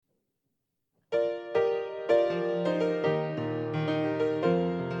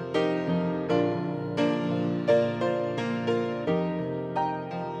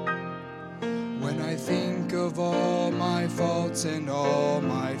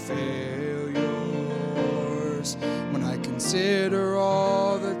failures. When I consider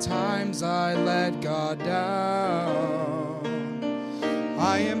all the times I let God down,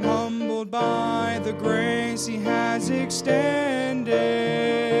 I am humbled by the grace He has extended.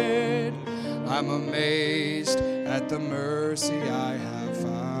 I'm amazed at the mercy I have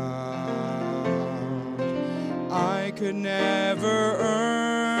found. I could never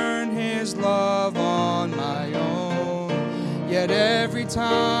earn His love on my own, yet every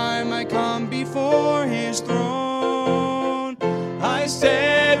time I come before His throne, I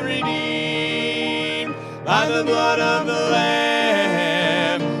stand redeemed by the blood of the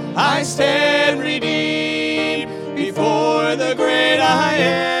Lamb. I stand redeemed before the great I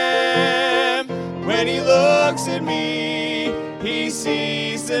Am. When He looks at me, He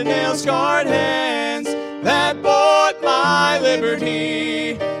sees the nail-scarred hands that bought my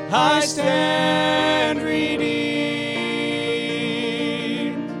liberty. I stand redeemed.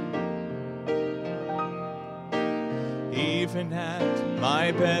 Even at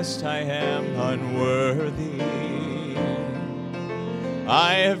my best, I am unworthy.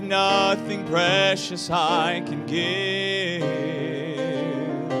 I have nothing precious I can give.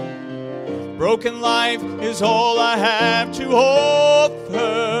 Broken life is all I have to offer,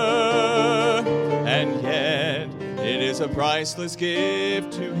 and yet it is a priceless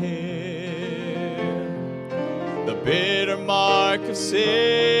gift to Him. The bitter mark of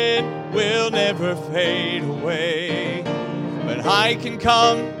sin will never fade away, but I can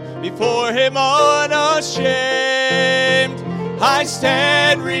come before Him unashamed. I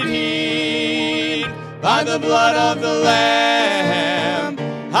stand redeemed by the blood of the Lamb.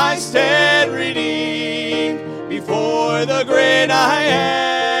 I stand redeemed before the great I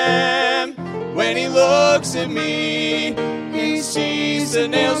Am. When He looks at me, He sees the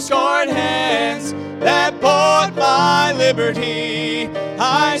nail-scarred hands that bought my liberty.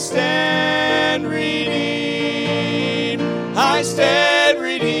 I stand redeemed. I stand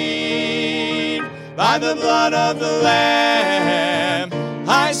redeemed by the blood of the Lamb.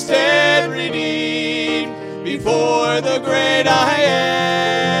 I stand redeemed before the great I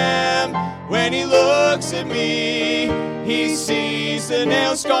Am. When He looks at me, He sees the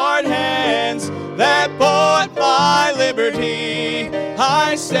nail-scarred hands that bought my liberty.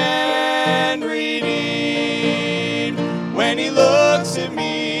 I stand redeemed. When He looks at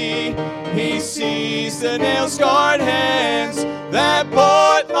me, He sees the nail-scarred hands that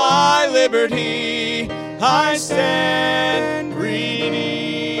bought my liberty. I stand redeemed.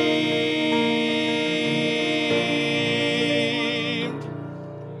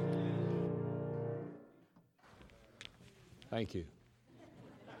 Thank you.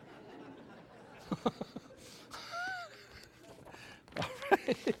 All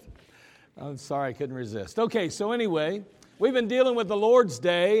right. I'm sorry, I couldn't resist. Okay, so anyway, we've been dealing with the Lord's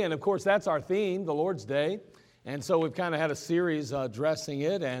Day, and of course that's our theme, the Lord's Day. And so we've kind of had a series addressing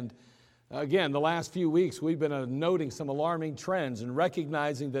it, and again, the last few weeks we've been noting some alarming trends and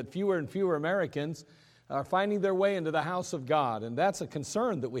recognizing that fewer and fewer Americans are finding their way into the house of God, and that's a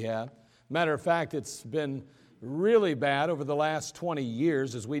concern that we have. Matter of fact, it's been really bad over the last 20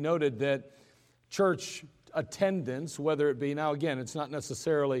 years, as we noted that church attendance, whether it be, now again, it's not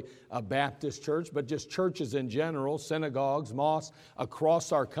necessarily a Baptist church, but just churches in general, synagogues, mosques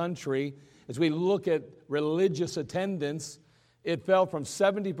across our country, as we look at religious attendance, it fell from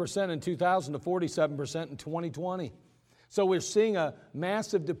 70% in 2000 to 47% in 2020. So we're seeing a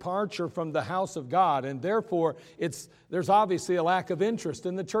massive departure from the house of God, and therefore there's obviously a lack of interest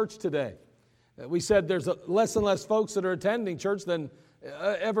in the church today. We said there's less and less folks that are attending church than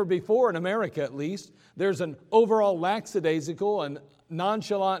ever before, in America at least. There's an overall lackadaisical and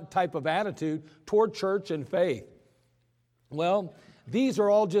nonchalant type of attitude toward church and faith. Well, these are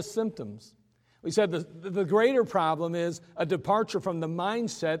all just symptoms. We said the greater problem is a departure from the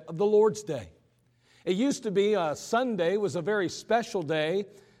mindset of the Lord's Day. It used to be Sunday was a very special day,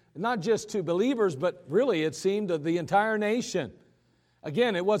 not just to believers, but really it seemed to the entire nation.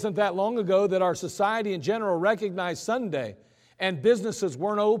 Again, it wasn't that long ago that our society in general recognized Sunday, and businesses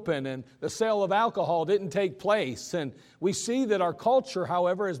weren't open, and the sale of alcohol didn't take place. And we see that our culture,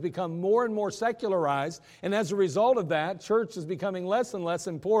 however, has become more and more secularized, and as a result of that, church is becoming less and less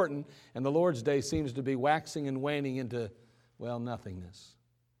important, and the Lord's Day seems to be waxing and waning into, well, nothingness.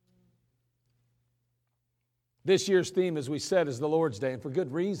 This year's theme, as we said, is the Lord's Day, and for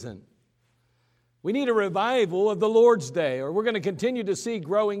good reason. We need a revival of the Lord's Day, or we're going to continue to see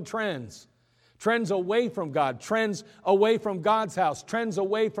growing trends. Trends away from God, trends away from God's house, trends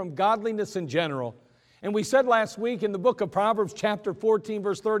away from godliness in general. And we said last week in the book of Proverbs, chapter 14,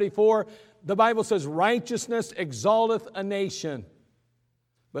 verse 34, the Bible says, righteousness exalteth a nation.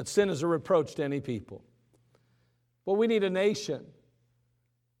 but sin is a reproach to any people. But we need a nation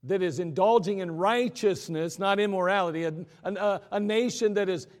that is indulging in righteousness, not immorality, a nation that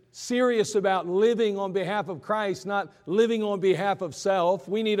is serious about living on behalf of Christ, not living on behalf of self.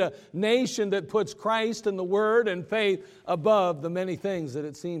 We need a nation that puts Christ and the Word and faith above the many things that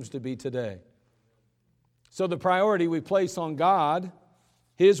it seems to be today. So the priority we place on God,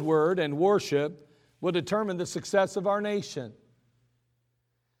 His Word, and worship will determine the success of our nation.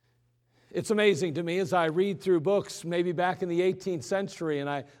 It's amazing to me as I read through books, maybe back in the 18th century, and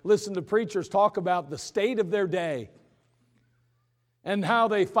I listen to preachers talk about the state of their day and how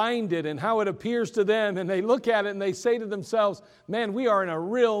they find it and how it appears to them, and they look at it and they say to themselves, man, we are in a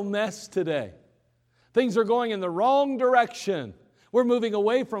real mess today. Things are going in the wrong direction. We're moving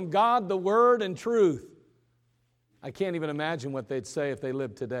away from God, the Word, and truth. I can't even imagine what they'd say if they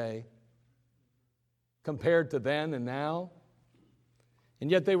lived today compared to then and now. And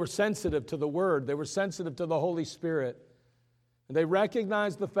yet they were sensitive to the Word. They were sensitive to the Holy Spirit. And they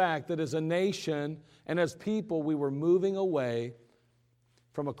recognized the fact that as a nation and as people, we were moving away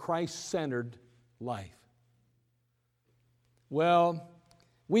from a Christ-centered life. Well,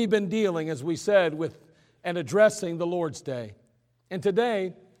 we've been dealing, as we said, with and addressing the Lord's Day. And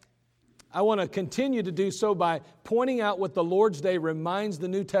today, I want to continue to do so by pointing out what the Lord's Day reminds the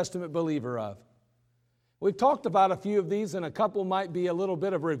New Testament believer of. We've talked about a few of these, and a couple might be a little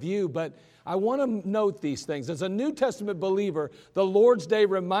bit of review, but I want to note these things. As a New Testament believer, the Lord's Day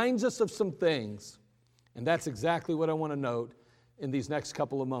reminds us of some things, and that's exactly what I want to note in these next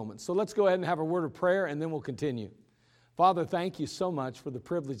couple of moments. So let's go ahead and have a word of prayer, and then we'll continue. Father, thank you so much for the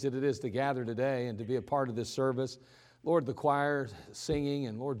privilege that it is to gather today and to be a part of this service. Lord, the choir singing,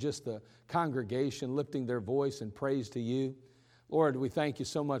 and Lord, just the congregation lifting their voice in praise to you. Lord, we thank you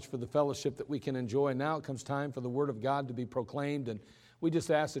so much for the fellowship that we can enjoy. Now it comes time for the Word of God to be proclaimed, and we just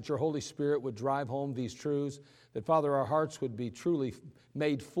ask that your Holy Spirit would drive home these truths, that, Father, our hearts would be truly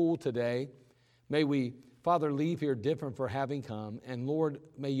made full today. May we, Father, leave here different for having come, and Lord,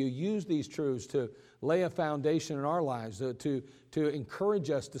 may you use these truths to lay a foundation in our lives, to encourage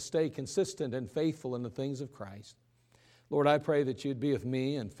us to stay consistent and faithful in the things of Christ. Lord, I pray that you'd be with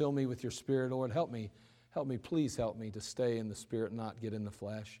me and fill me with your Spirit. Lord, help me, please help me to stay in the Spirit, not get in the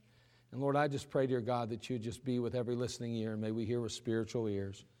flesh. And Lord, I just pray, dear God, that you'd just be with every listening ear, and may we hear with spiritual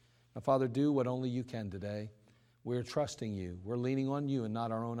ears. Now, Father, do what only you can today. We're trusting you. We're leaning on you and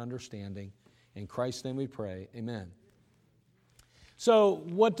not our own understanding. In Christ's name we pray. Amen. So,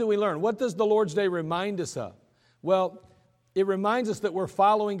 what do we learn? What does the Lord's Day remind us of? Well, it reminds us that we're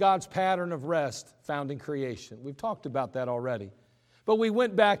following God's pattern of rest found in creation. We've talked about that already. But we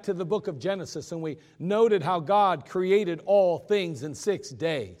went back to the book of Genesis and we noted how God created all things in 6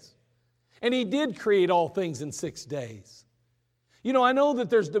 days. And He did create all things in 6 days. You know, I know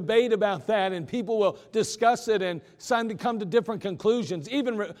that there's debate about that and people will discuss it and come to different conclusions.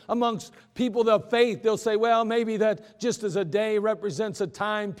 Even amongst people of faith, they'll say, well, maybe that just as a day represents a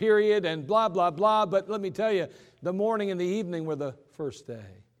time period and blah, blah, blah. But let me tell you, the morning and the evening were the first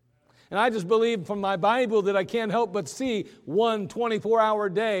day. And I just believe from my Bible that I can't help but see one 24-hour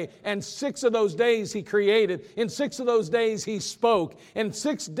day. And 6 of those days He created. In 6 of those days He spoke. In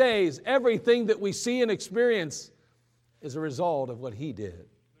 6 days, everything that we see and experience is a result of what He did.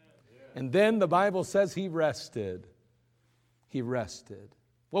 And then the Bible says He rested. He rested.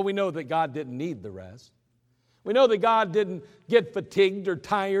 Well, we know that God didn't need the rest. We know that God didn't get fatigued or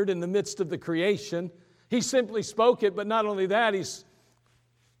tired in the midst of the creation. He simply spoke it, but not only that, He's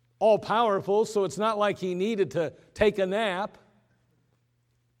all-powerful, so it's not like He needed to take a nap.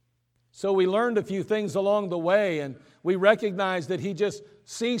 So we learned a few things along the way, and we recognized that He just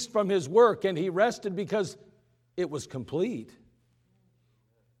ceased from His work, and He rested because it was complete.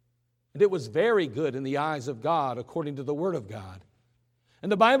 And it was very good in the eyes of God, according to the Word of God.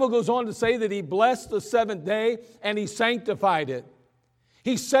 And the Bible goes on to say that He blessed the 7th day and He sanctified it.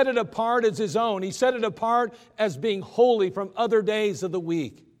 He set it apart as His own. He set it apart as being holy from other days of the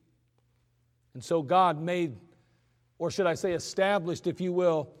week. And so God made, or should I say established, if you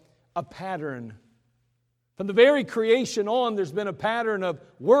will, a pattern. From the very creation on, there's been a pattern of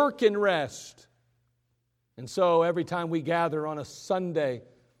work and rest. And so every time we gather on a Sunday,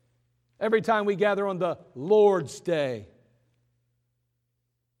 every time we gather on the Lord's Day,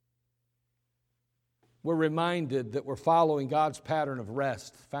 we're reminded that we're following God's pattern of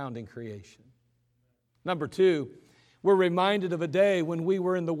rest found in creation. Number 2, we're reminded of a day when we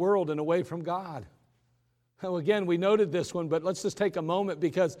were in the world and away from God. Well, again, we noted this one, but let's just take a moment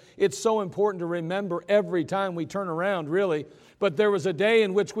because it's so important to remember every time we turn around, really. But there was a day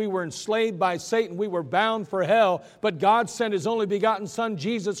in which we were enslaved by Satan. We were bound for hell, but God sent His only begotten Son,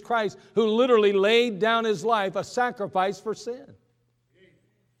 Jesus Christ, who literally laid down His life, a sacrifice for sin.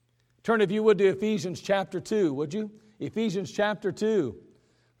 Turn, if you would, to Ephesians chapter 2, would you? Ephesians chapter 2.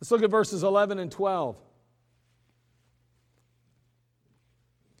 Let's look at verses 11 and 12.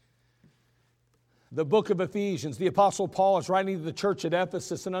 The book of Ephesians, the Apostle Paul is writing to the church at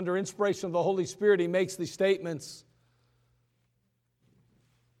Ephesus, and under inspiration of the Holy Spirit, he makes these statements.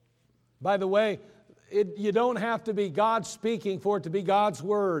 By the way, you don't have to be God speaking for it to be God's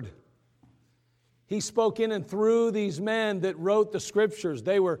Word. He spoke in and through these men that wrote the Scriptures.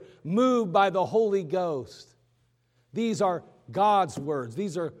 They were moved by the Holy Ghost. These are God's words.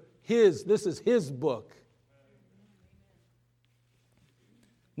 This is His book.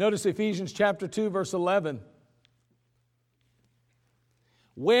 Notice Ephesians chapter 2, verse 11.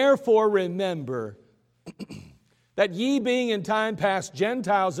 Wherefore remember that ye being in time past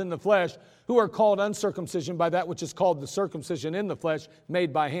Gentiles in the flesh, who are called uncircumcision by that which is called the circumcision in the flesh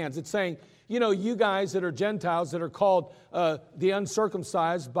made by hands. It's saying, you guys that are Gentiles that are called the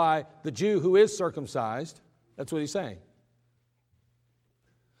uncircumcised by the Jew who is circumcised. That's what he's saying.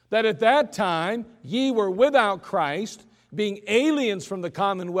 That at that time ye were without Christ, being aliens from the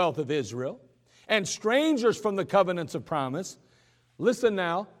commonwealth of Israel, and strangers from the covenants of promise. Listen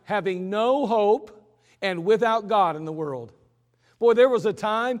now, having no hope and without God in the world. Boy, there was a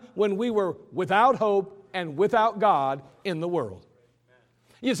time when we were without hope and without God in the world.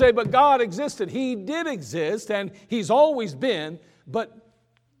 You say, but God existed. He did exist, and He's always been, but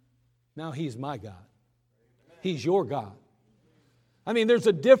now He's my God. He's your God. I mean, there's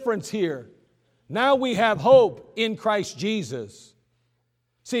a difference here. Now we have hope in Christ Jesus.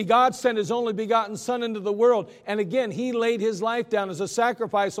 See, God sent His only begotten Son into the world, and again, He laid His life down as a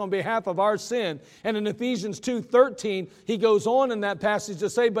sacrifice on behalf of our sin. And in Ephesians 2:13, He goes on in that passage to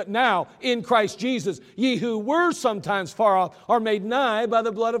say, but now, in Christ Jesus, ye who were sometimes far off are made nigh by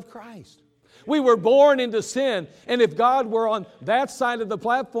the blood of Christ. We were born into sin, and if God were on that side of the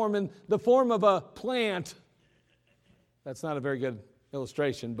platform in the form of a plant, that's not a very good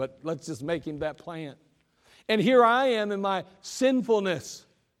illustration, but let's just make Him that plant. And here I am in my sinfulness.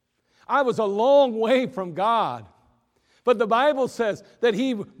 I was a long way from God. But the Bible says that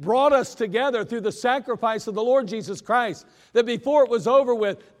He brought us together through the sacrifice of the Lord Jesus Christ. That before it was over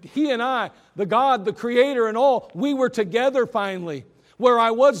with, He and I, the God, the Creator and all, we were together finally. Where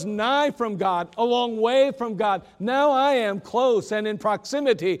I was nigh from God, a long way from God, now I am close and in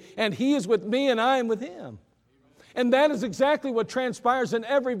proximity, and He is with me and I am with Him. And that is exactly what transpires in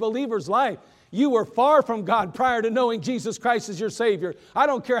every believer's life. You were far from God prior to knowing Jesus Christ as your Savior. I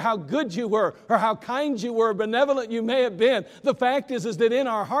don't care how good you were or how kind you were, benevolent you may have been. The fact is that in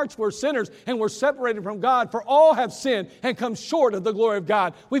our hearts we're sinners and we're separated from God, for all have sinned and come short of the glory of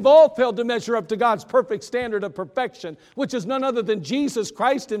God. We've all failed to measure up to God's perfect standard of perfection, which is none other than Jesus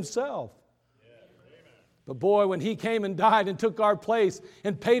Christ Himself. But boy, when He came and died and took our place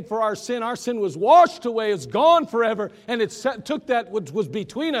and paid for our sin was washed away, it's gone forever, and it took that which was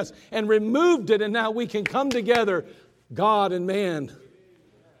between us and removed it, and now we can come together, God and man.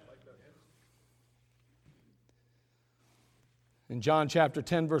 In John chapter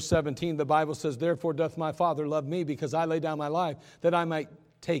 10, verse 17, the Bible says, therefore doth my Father love me, because I lay down my life, that I might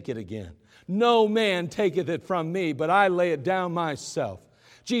take it again. No man taketh it from me, but I lay it down myself.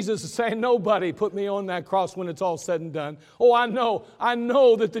 Jesus is saying, nobody put me on that cross when it's all said and done. Oh, I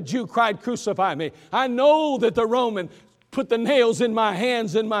know that the Jew cried, crucify me. I know that the Roman put the nails in my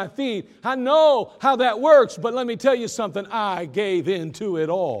hands and my feet. I know how that works, but let me tell you something. I gave in to it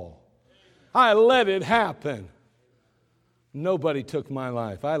all. I let it happen. Nobody took my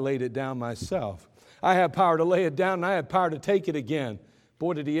life. I laid it down myself. I have power to lay it down, and I have power to take it again.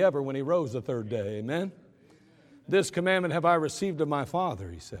 Boy, did He ever when He rose the third day. Amen? This commandment have I received of my Father,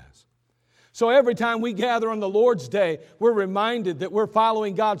 He says. So every time we gather on the Lord's Day, we're reminded that we're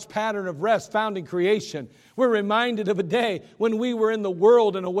following God's pattern of rest found in creation. We're reminded of a day when we were in the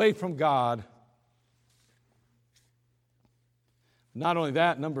world and away from God. Not only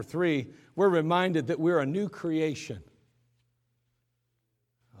that, number 3, we're reminded that we're a new creation.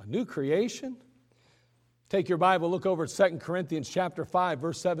 A new creation? Take your Bible, look over at 2 Corinthians chapter 5,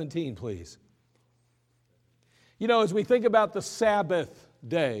 verse 17, please. As we think about the Sabbath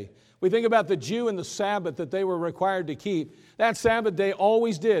day, we think about the Jew and the Sabbath that they were required to keep. That Sabbath day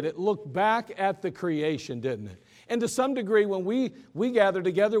always did. It looked back at the creation, didn't it? And to some degree, when we gather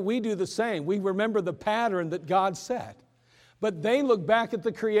together, we do the same. We remember the pattern that God set. But they look back at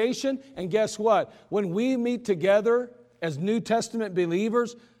the creation, and guess what? When we meet together as New Testament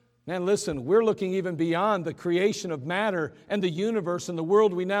believers, man, listen, we're looking even beyond the creation of matter and the universe and the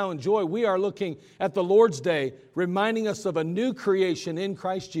world we now enjoy. We are looking at the Lord's Day, reminding us of a new creation in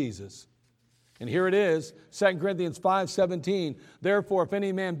Christ Jesus. And here it is, 2 Corinthians 5:17. Therefore, if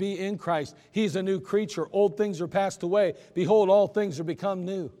any man be in Christ, he's a new creature. Old things are passed away. Behold, all things are become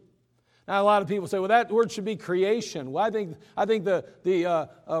new. Now, a lot of people say, well, that word should be creation. Well, I think the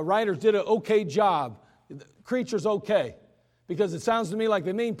writers did an okay job. Creature's okay. Because it sounds to me like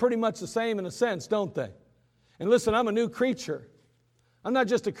they mean pretty much the same in a sense, don't they? And listen, I'm a new creature. I'm not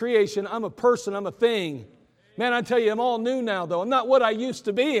just a creation. I'm a person. I'm a thing. Man, I tell you, I'm all new now, though. I'm not what I used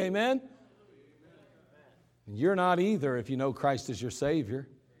to be, amen? And you're not either if you know Christ as your Savior.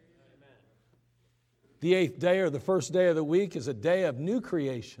 The 8th day or the first day of the week is a day of new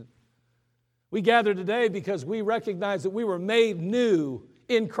creation. We gather today because we recognize that we were made new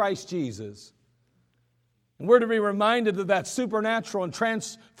in Christ Jesus. And we're to be reminded of that supernatural and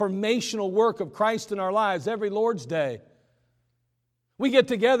transformational work of Christ in our lives every Lord's Day. We get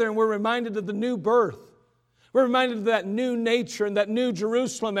together and we're reminded of the new birth. We're reminded of that new nature and that new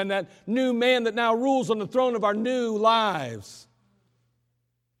Jerusalem and that new man that now rules on the throne of our new lives.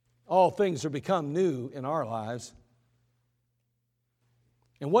 All things are become new in our lives.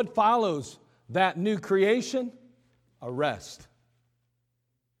 And what follows that new creation? A rest.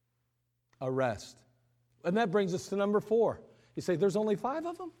 A rest. And that brings us to number 4. You say, there's only 5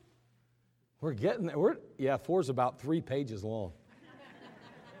 of them? We're getting there. 4 is about 3 pages long.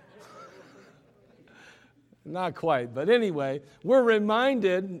 Not quite, but anyway, we're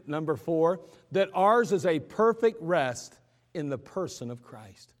reminded, number 4, that ours is a perfect rest in the person of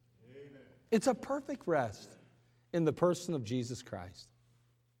Christ. Amen. It's a perfect rest in the person of Jesus Christ.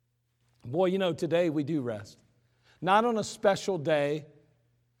 Boy, you know, today we do rest. Not on a special day,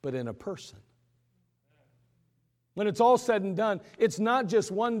 but in a person. When it's all said and done, it's not just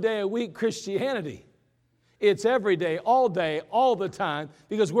one day a week Christianity. It's every day, all the time,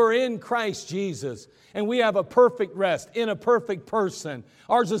 because we're in Christ Jesus. And we have a perfect rest in a perfect person.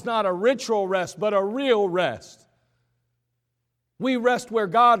 Ours is not a ritual rest, but a real rest. We rest where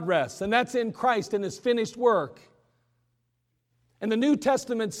God rests, and that's in Christ and His finished work. And the New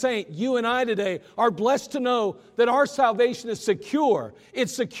Testament saint, you and I today, are blessed to know that our salvation is secure.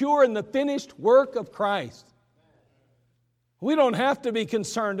 It's secure in the finished work of Christ. We don't have to be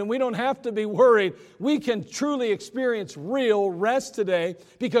concerned and we don't have to be worried. We can truly experience real rest today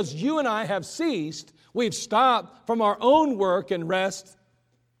because you and I have ceased. We've stopped from our own work and rest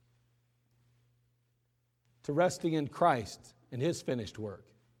to resting in Christ and His finished work.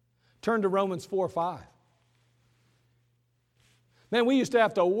 Turn to Romans 4:5. Man, we used to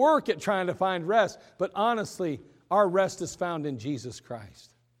have to work at trying to find rest, but honestly, our rest is found in Jesus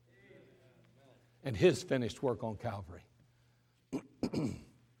Christ and His finished work on Calvary.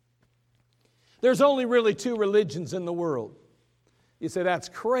 There's only really 2 religions in the world. You say, that's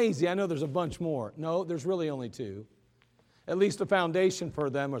crazy. I know there's a bunch more. No, there's really only 2. At least the foundation for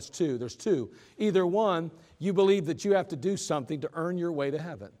them is 2. There's 2. Either one, you believe that you have to do something to earn your way to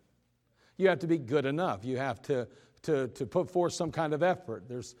heaven. You have to be good enough. You have to put forth some kind of effort.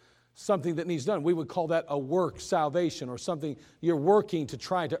 There's something that needs done. We would call that a work salvation, or something you're working to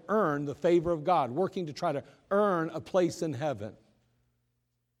try to earn the favor of God, working to try to earn a place in heaven.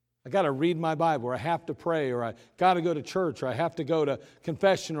 I got to read my Bible, or I have to pray, or I got to go to church, or I have to go to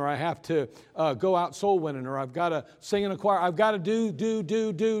confession, or I have to go out soul winning, or I've got to sing in a choir. I've got to do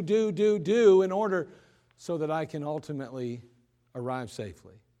in order so that I can ultimately arrive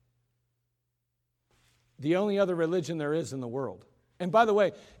safely. The only other religion there is in the world. And by the way,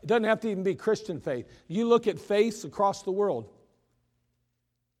 it doesn't have to even be Christian faith. You look at faiths across the world,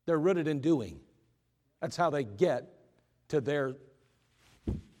 they're rooted in doing. That's how they get to their,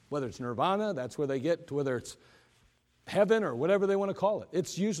 whether it's nirvana, that's where they get to, whether it's heaven or whatever they want to call it.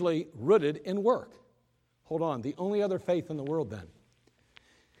 It's usually rooted in work. Hold on, the only other faith in the world then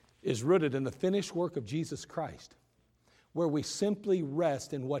is rooted in the finished work of Jesus Christ, where we simply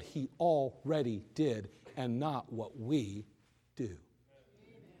rest in what He already did and not what we do.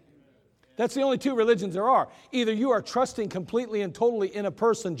 That's the only 2 religions there are. Either you are trusting completely and totally in a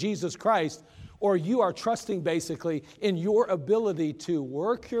person, Jesus Christ, or you are trusting basically in your ability to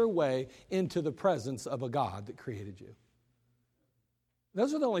work your way into the presence of a God that created you.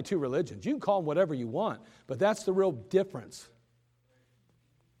 Those are the only 2 religions. You can call them whatever you want, but that's the real difference.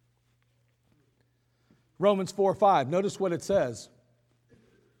 Romans 4:5, notice what it says.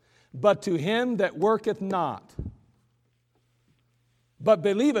 But to him that worketh not. but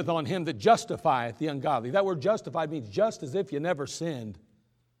believeth on him that justifieth the ungodly. That word justified means just as if you never sinned.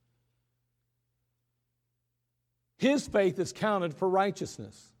 His faith is counted for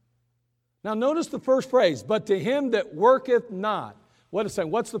righteousness. Now notice the first phrase, but to him that worketh not. What is saying?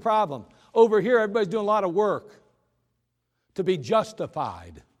 What's the problem? Over here, everybody's doing a lot of work to be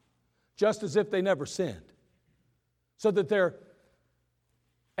justified, just as if they never sinned, so that they're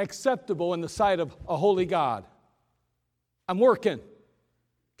acceptable in the sight of a holy God. I'm working.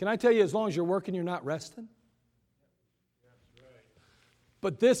 Can I tell you, as long as you're working, you're not resting?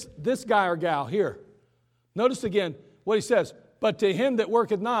 But this guy or gal here, notice again what he says, but to him that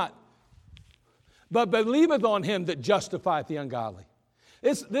worketh not, but believeth on him that justifieth the ungodly.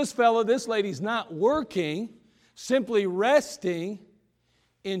 This fellow, this lady's not working, simply resting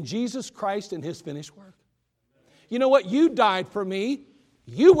in Jesus Christ and his finished work. You know what? You died for me.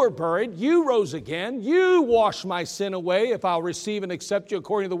 You were buried. You rose again. You washed my sin away if I'll receive and accept you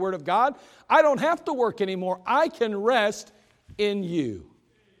according to the Word of God. I don't have to work anymore. I can rest in you.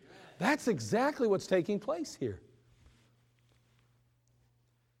 That's exactly what's taking place here.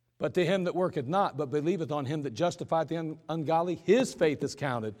 But to him that worketh not, but believeth on him that justifieth the ungodly, his faith is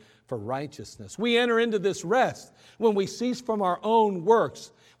counted for righteousness. We enter into this rest when we cease from our own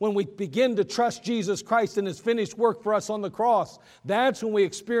works, when we begin to trust Jesus Christ and his finished work for us on the cross. That's when we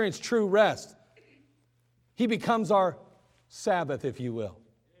experience true rest. He becomes our Sabbath, if you will.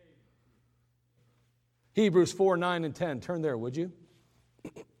 Hebrews 4, 9, and 10. Turn there, would you?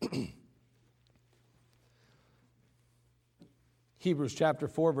 Hebrews chapter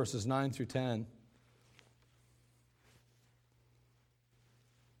 4, verses 9 through 10.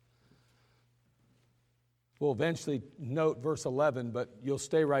 We'll eventually note verse 11, but you'll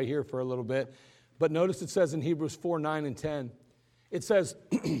stay right here for a little bit. But notice it says in Hebrews 4, 9, and 10, it says,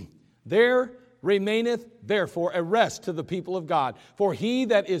 there remaineth therefore a rest to the people of God. For he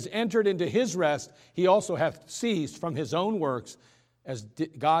that is entered into his rest, he also hath ceased from his own works, as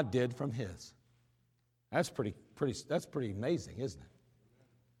God did from his. That's pretty amazing, isn't it?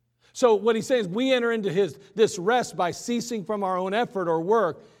 So what he's saying is we enter into this rest by ceasing from our own effort or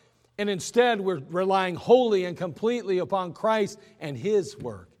work, and instead we're relying wholly and completely upon Christ and his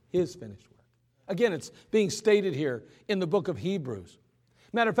work, his finished work. Again, it's being stated here in the book of Hebrews.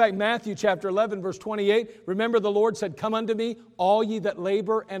 Matter of fact, Matthew chapter 11, verse 28, remember the Lord said, come unto me, all ye that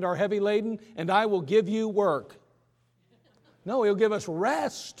labor and are heavy laden, and I will give you work. No, he'll give us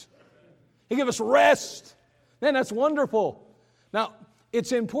rest. He'll give us rest. Man, that's wonderful. Now,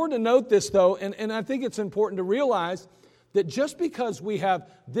 it's important to note this, though, and I think it's important to realize that just because we have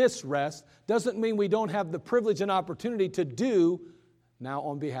this rest doesn't mean we don't have the privilege and opportunity to do now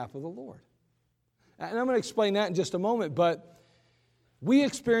on behalf of the Lord. And I'm going to explain that in just a moment, but we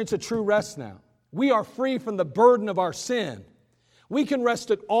experience a true rest now. We are free from the burden of our sin. We can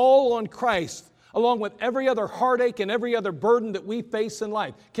rest it all on Christ, along with every other heartache and every other burden that we face in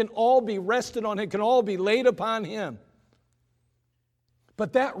life, can all be rested on Him, can all be laid upon Him.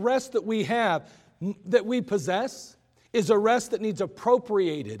 But that rest that we have, that we possess, is a rest that needs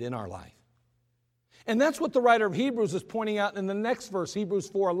appropriated in our life. And that's what the writer of Hebrews is pointing out in the next verse, Hebrews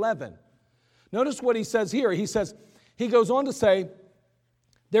 4:11. Notice what he says here. He goes on to say,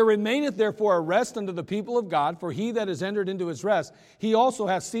 there remaineth therefore a rest unto the people of God, for he that is entered into his rest, he also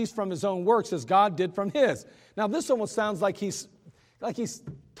hath ceased from his own works as God did from his. Now this almost sounds like he's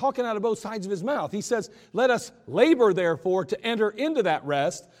talking out of both sides of his mouth. He says, let us labor therefore to enter into that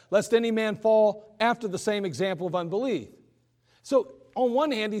rest, lest any man fall after the same example of unbelief. So on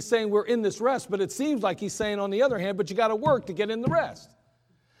one hand, he's saying we're in this rest, but it seems like he's saying on the other hand, but you got to work to get in the rest.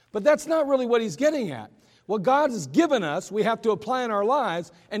 But that's not really what he's getting at. What God has given us, we have to apply in our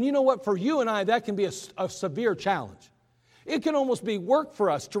lives. And you know what? For you and I, that can be a severe challenge. It can almost be work for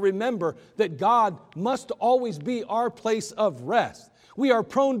us to remember that God must always be our place of rest. We are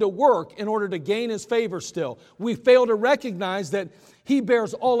prone to work in order to gain His favor still. We fail to recognize that He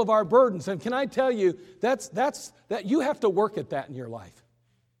bears all of our burdens. And can I tell you, that you have to work at that in your life.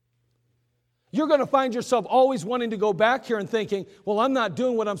 You're going to find yourself always wanting to go back here and thinking, well, I'm not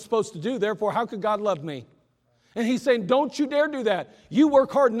doing what I'm supposed to do, therefore how could God love me? And He's saying, don't you dare do that. You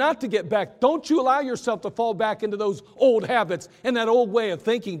work hard not to get back. Don't you allow yourself to fall back into those old habits and that old way of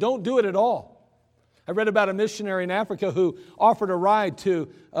thinking. Don't do it at all. I read about a missionary in Africa who offered a ride to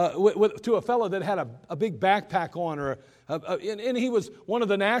a fellow that had a big backpack on, and he was one of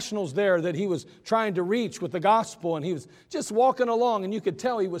the nationals there that he was trying to reach with the gospel, and he was just walking along, and you could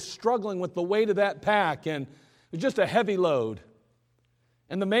tell he was struggling with the weight of that pack, and it was just a heavy load.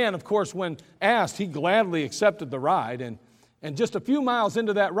 And the man, of course, when asked, he gladly accepted the ride, and just a few miles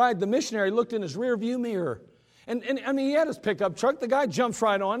into that ride, the missionary looked in his rear view mirror, And I mean, he had his pickup truck. The guy jumps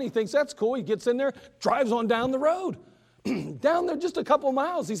right on. He thinks that's cool. He gets in there, drives on down the road. Down there just a couple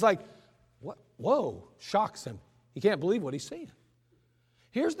miles. He's like, what? Whoa, shocks him. He can't believe what he's seeing.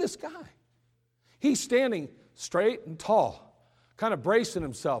 Here's this guy. He's standing straight and tall, kind of bracing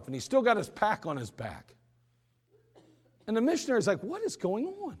himself, and he's still got his pack on his back. And the missionary's like, what is going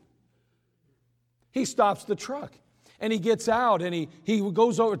on? He stops the truck, and he gets out, and he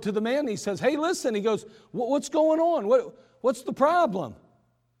goes over to the man, and he says, hey, listen. He goes, what's going on? What's the problem?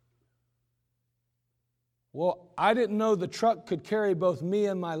 Well, I didn't know the truck could carry both me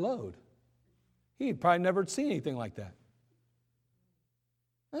and my load. He'd probably never seen anything like that.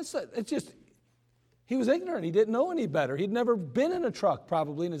 He was ignorant. He didn't know any better. He'd never been in a truck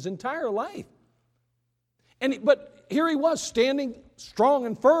probably in his entire life. But here he was standing strong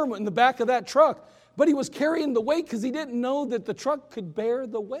and firm in the back of that truck. But he was carrying the weight because he didn't know that the truck could bear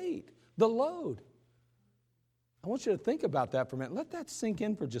the weight, the load. I want you to think about that for a minute. Let that sink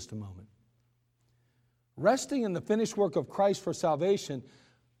in for just a moment. Resting in the finished work of Christ for salvation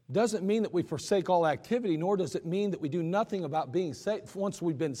doesn't mean that we forsake all activity, nor does it mean that we do nothing about being saved once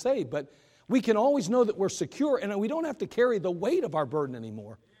we've been saved. But we can always know that we're secure and we don't have to carry the weight of our burden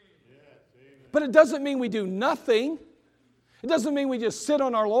anymore. But it doesn't mean we do nothing. It doesn't mean we just sit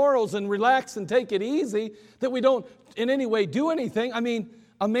on our laurels and relax and take it easy, that we don't in any way do anything. I mean,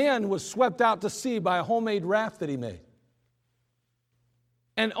 a man was swept out to sea by a homemade raft that he made.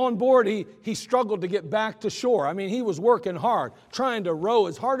 And on board, he struggled to get back to shore. I mean, he was working hard, trying to row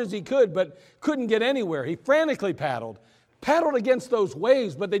as hard as he could, but couldn't get anywhere. He frantically paddled against those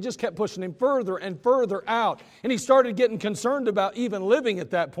waves, but they just kept pushing him further and further out. And he started getting concerned about even living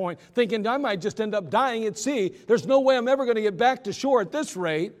at that point, thinking, I might just end up dying at sea. There's no way I'm ever going to get back to shore at this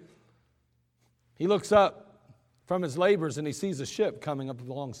rate. He looks up from his labors and he sees a ship coming up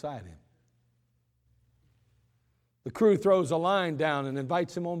alongside him. The crew throws a line down and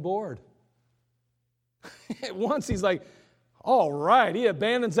invites him on board. At once he's like, all right. He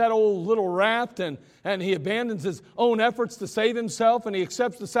abandons that old little raft and he abandons his own efforts to save himself and he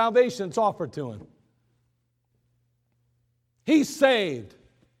accepts the salvation that's offered to him. He's saved.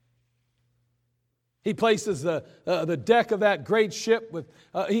 He places the deck of that great ship.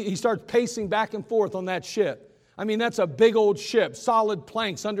 He starts pacing back and forth on that ship. I mean, that's a big old ship, solid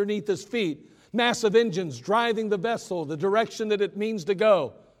planks underneath his feet. Massive engines driving the vessel the direction that it means to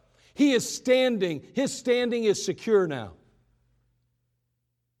go. He is standing. His standing is secure now.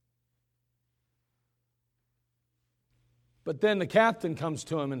 But then the captain comes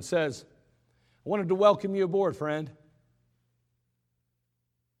to him and says, I wanted to welcome you aboard, friend.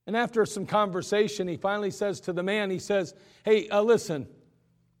 And after some conversation, he finally says to the man, he says, hey, listen,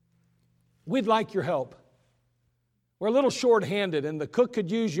 we'd like your help. We're a little short-handed and the cook could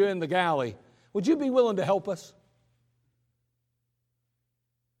use you in the galley. Would you be willing to help us?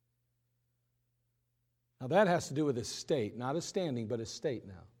 Now that has to do with his state, not his standing, but his state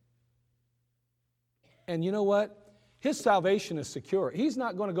now. And you know what? His salvation is secure. He's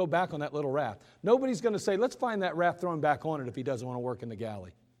not going to go back on that little raft. Nobody's going to say, let's find that raft, throw him back on it if he doesn't want to work in the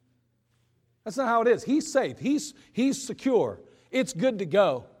galley. That's not how it is. He's safe. He's secure. It's good to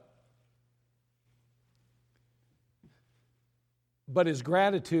go. But his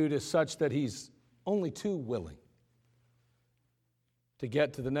gratitude is such that he's only too willing to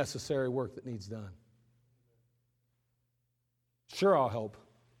get to the necessary work that needs done. Sure, I'll help.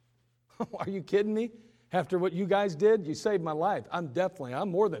 Are you kidding me? After what you guys did, you saved my life. I'm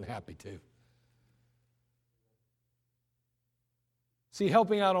more than happy to. See,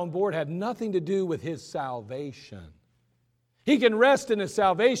 helping out on board had nothing to do with his salvation. He can rest in his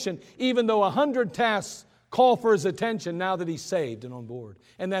salvation even though 100 tasks call for his attention now that he's saved and on board.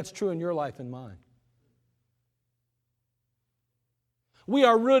 And that's true in your life and mine. We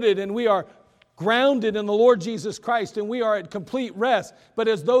are rooted and we are grounded in the Lord Jesus Christ and we are at complete rest. But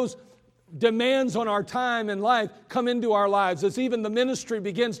as those demands on our time and life come into our lives, as even the ministry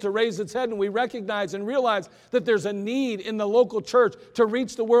begins to raise its head and we recognize and realize that there's a need in the local church to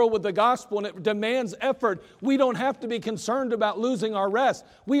reach the world with the gospel and it demands effort, we don't have to be concerned about losing our rest.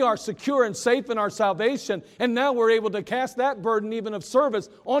 We are secure and safe in our salvation, and now we're able to cast that burden even of service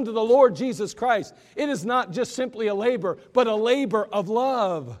onto the Lord Jesus Christ. It is not just simply a labor, but a labor of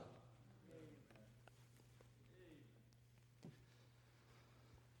love.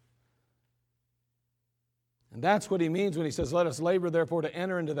 And that's what he means when he says, let us labor therefore to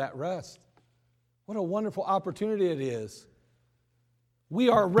enter into that rest. What a wonderful opportunity it is. We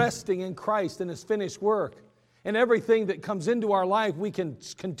are resting in Christ and His finished work. And everything that comes into our life, we can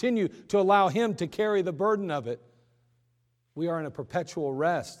continue to allow Him to carry the burden of it. We are in a perpetual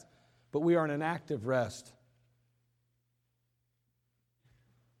rest, but we are in an active rest.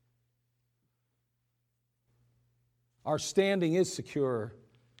 Our standing is secure,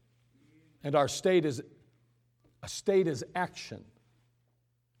 and our state is action,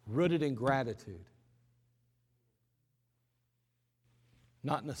 rooted in gratitude,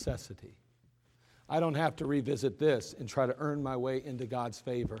 not necessity. I don't have to revisit this and try to earn my way into God's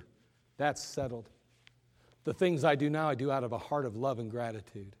favor. That's settled. The things I do now, I do out of a heart of love and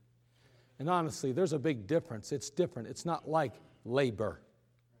gratitude. And honestly, there's a big difference. It's different. It's not like labor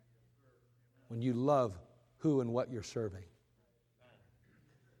when you love who and what you're serving.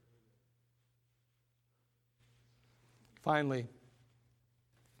 Finally,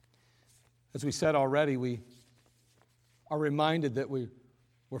 as we said already, we are reminded that we're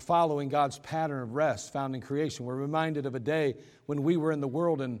following God's pattern of rest found in creation. We're reminded of a day when we were in the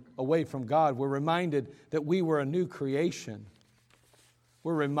world and away from God. We're reminded that we were a new creation.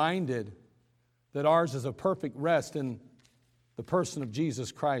 We're reminded that ours is a perfect rest in the person of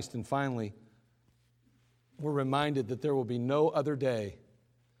Jesus Christ. And finally, we're reminded that there will be no other day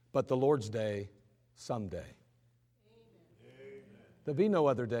but the Lord's day someday. Amen. There'll be no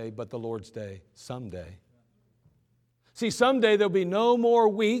other day but the Lord's day someday. See, someday there'll be no more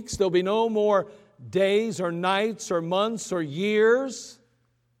weeks, there'll be no more days or nights or months or years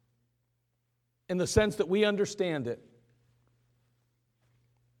in the sense that we understand it.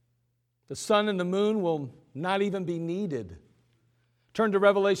 The sun and the moon will not even be needed. Turn to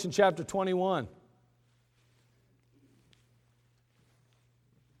Revelation chapter 21.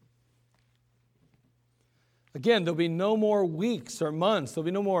 Again, there'll be no more weeks or months. There'll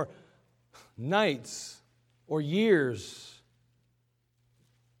be no more nights or years.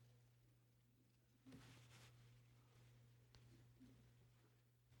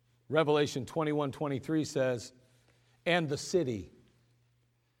 Revelation 21:23 says, and the city.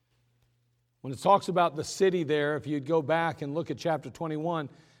 When it talks about the city there, if you'd go back and look at chapter 21,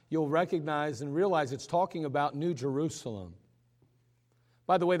 you'll recognize and realize it's talking about New Jerusalem.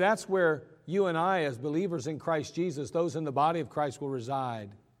 By the way, that's where you and I, as believers in Christ Jesus, those in the body of Christ, will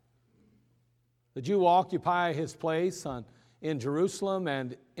reside. The Jew will occupy his place in Jerusalem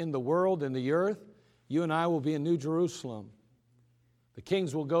and in the world, in the earth. You and I will be in New Jerusalem. The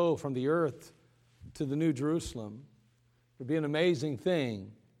kings will go from the earth to the New Jerusalem. It'll be an amazing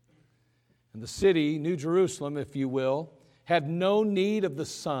thing. And the city, New Jerusalem, if you will, had no need of the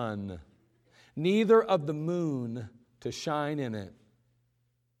sun, neither of the moon to shine in it.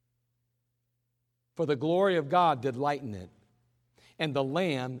 For the glory of God did lighten it, and the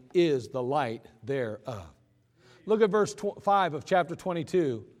Lamb is the light thereof. Look at verse 5 of chapter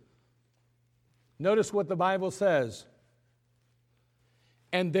 22. Notice what the Bible says.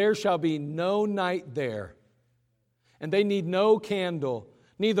 And there shall be no night there, and they need no candle,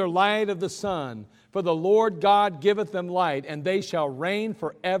 neither light of the sun, for the Lord God giveth them light, and they shall reign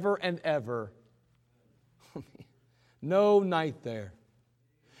forever and ever. No night there.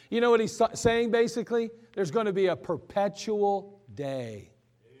 You know what he's saying basically? There's going to be a perpetual day.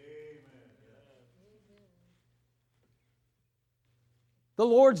 The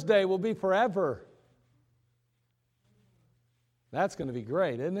Lord's day will be forever. That's going to be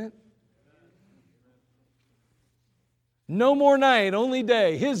great, isn't it? No more night, only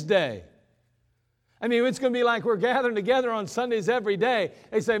day, His day. I mean, it's going to be like we're gathering together on Sundays every day.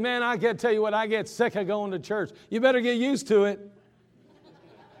 They say, man, I can't tell you what, I get sick of going to church. You better get used to it.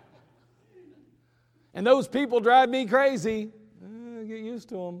 And those people drive me crazy. Get used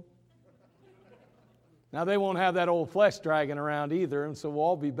to them. Now, they won't have that old flesh dragging around either, and so we'll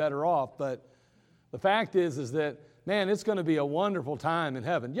all be better off. But the fact is that, man, it's going to be a wonderful time in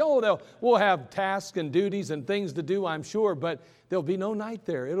heaven. We'll have tasks and duties and things to do, I'm sure, but there'll be no night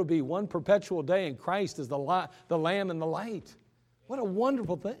there. It'll be one perpetual day, and Christ is the Lamb and the light. What a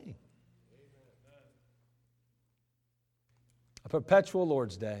wonderful thing. A perpetual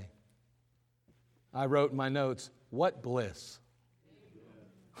Lord's Day. I wrote in my notes, what bliss.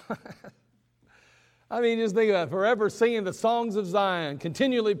 I mean, just think about it. Forever singing the songs of Zion,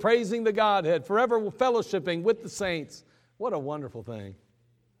 continually praising the Godhead, forever fellowshipping with the saints. What a wonderful thing.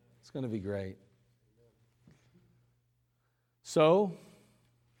 It's going to be great. So,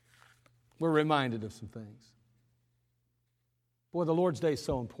 we're reminded of some things. Boy, the Lord's Day is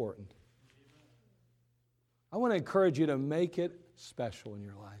so important. I want to encourage you to make it special in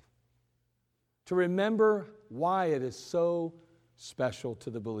your life. To remember why it is so special to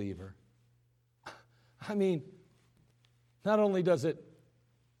the believer. I mean, not only does it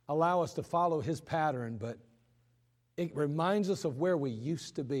allow us to follow His pattern, but it reminds us of where we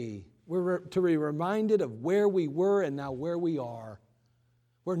used to be. We're to be reminded of where we were and now where we are.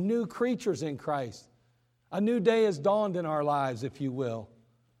 We're new creatures in Christ. A new day has dawned in our lives, if you will.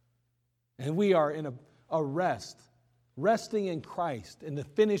 And we are in a rest resting in Christ, in the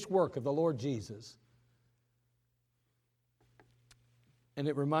finished work of the Lord Jesus. And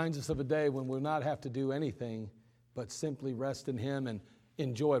it reminds us of a day when we'll not have to do anything but simply rest in Him and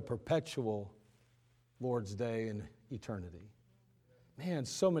enjoy a perpetual Lord's Day in eternity. Man,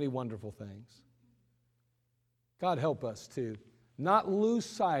 so many wonderful things. God help us to not lose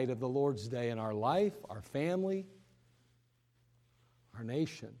sight of the Lord's Day in our life, our family, our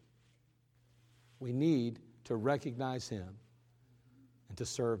nation. We need to recognize Him and to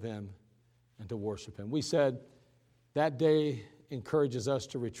serve Him and to worship Him. We said that day encourages us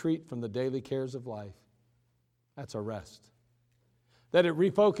to retreat from the daily cares of life. That's a rest. That it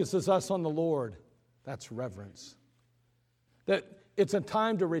refocuses us on the Lord. That's reverence. That it's a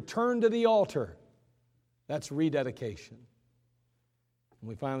time to return to the altar. That's rededication. And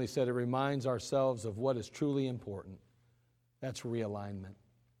we finally said it reminds ourselves of what is truly important. That's realignment.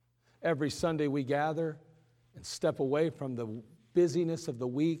 Every Sunday we gather and step away from the busyness of the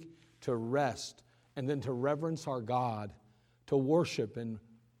week to rest and then to reverence our God, to worship and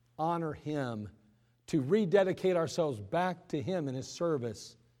honor Him, to rededicate ourselves back to Him in His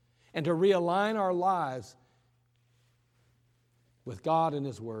service, and to realign our lives with God and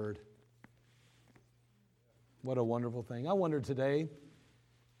His Word. What a wonderful thing. I wonder today,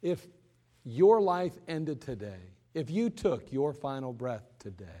 if your life ended today, if you took your final breath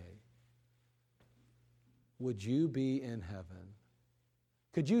today, would you be in heaven?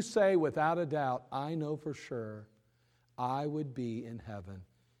 Could you say without a doubt, I know for sure I would be in heaven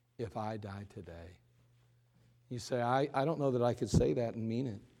if I died today? You say, I don't know that I could say that and mean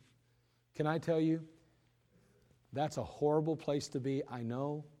it. Can I tell you, that's a horrible place to be. I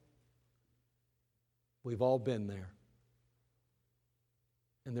know. We've all been there.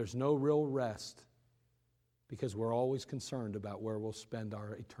 And there's no real rest because we're always concerned about where we'll spend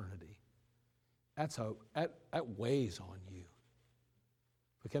our eternity. That weighs on you.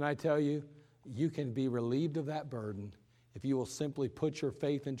 But can I tell you, you can be relieved of that burden if you will simply put your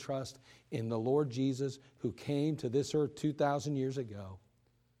faith and trust in the Lord Jesus who came to this earth 2,000 years ago,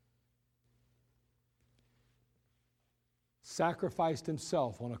 sacrificed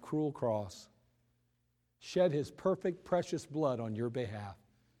Himself on a cruel cross, shed His perfect, precious blood on your behalf,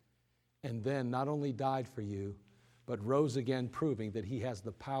 and then not only died for you, but rose again, proving that He has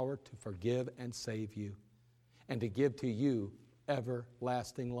the power to forgive and save you and to give to you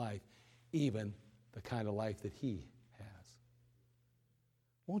everlasting life, even the kind of life that He has.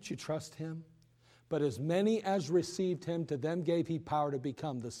 Won't you trust Him? But as many as received Him, to them gave He power to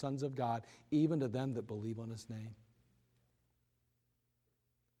become the sons of God, even to them that believe on His name.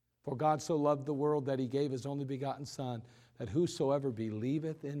 For God so loved the world that He gave His only begotten Son, that whosoever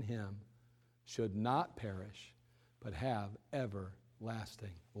believeth in Him should not perish, but have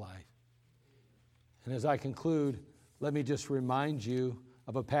everlasting life. And as I conclude, let me just remind you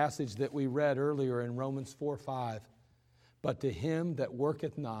of a passage that we read earlier in Romans 4:5. But to him that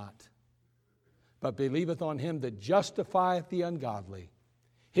worketh not, but believeth on Him that justifieth the ungodly,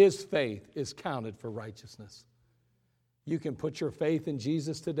 his faith is counted for righteousness. You can put your faith in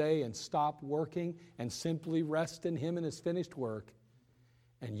Jesus today and stop working and simply rest in Him and His finished work,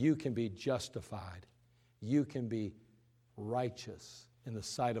 and you can be justified. You can be righteous in the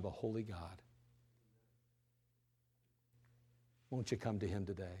sight of a holy God. Won't you come to Him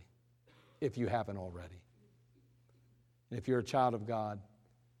today, if you haven't already? And if you're a child of God,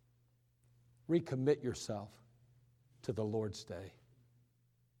 recommit yourself to the Lord's Day.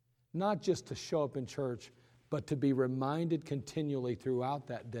 Not just to show up in church, but to be reminded continually throughout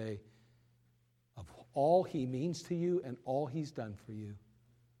that day of all He means to you and all He's done for you.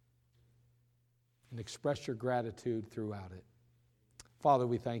 And express your gratitude throughout it. Father,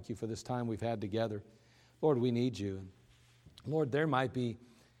 we thank You for this time we've had together. Lord, we need You. And Lord, there might be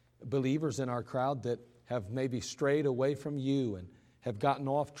believers in our crowd that have maybe strayed away from You and have gotten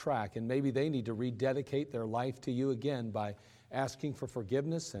off track, and maybe they need to rededicate their life to You again by asking for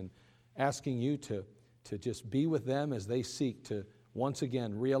forgiveness and asking You to just be with them as they seek to once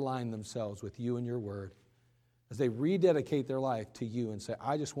again realign themselves with You and Your Word. As they rededicate their life to You and say,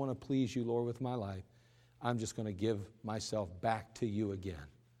 I just want to please You, Lord, with my life. I'm just going to give myself back to You again.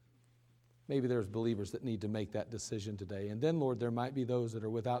 Maybe there's believers that need to make that decision today. And then, Lord, there might be those that are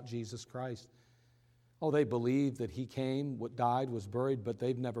without Jesus Christ. Oh, they believe that He came, died, was buried, but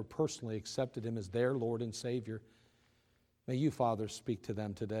they've never personally accepted Him as their Lord and Savior. May You, Father, speak to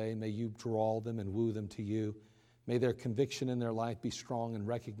them today. May You draw them and woo them to You. May their conviction in their life be strong in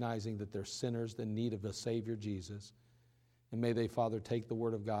recognizing that they're sinners in need of a Savior, Jesus. And may they, Father, take the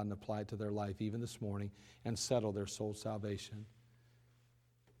Word of God and apply it to their life even this morning and settle their soul salvation.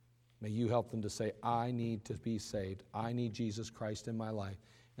 May you help them to say, I need to be saved. I need Jesus Christ in my life.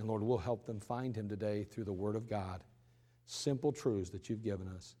 And Lord, we'll help them find him today through the Word of God. Simple truths that you've given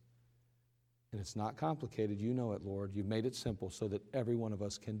us. And it's not complicated. You know it, Lord. You've made it simple so that every one of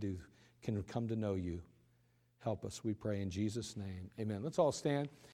us can come to know you. Help us, we pray in Jesus' name. Amen. Let's all stand.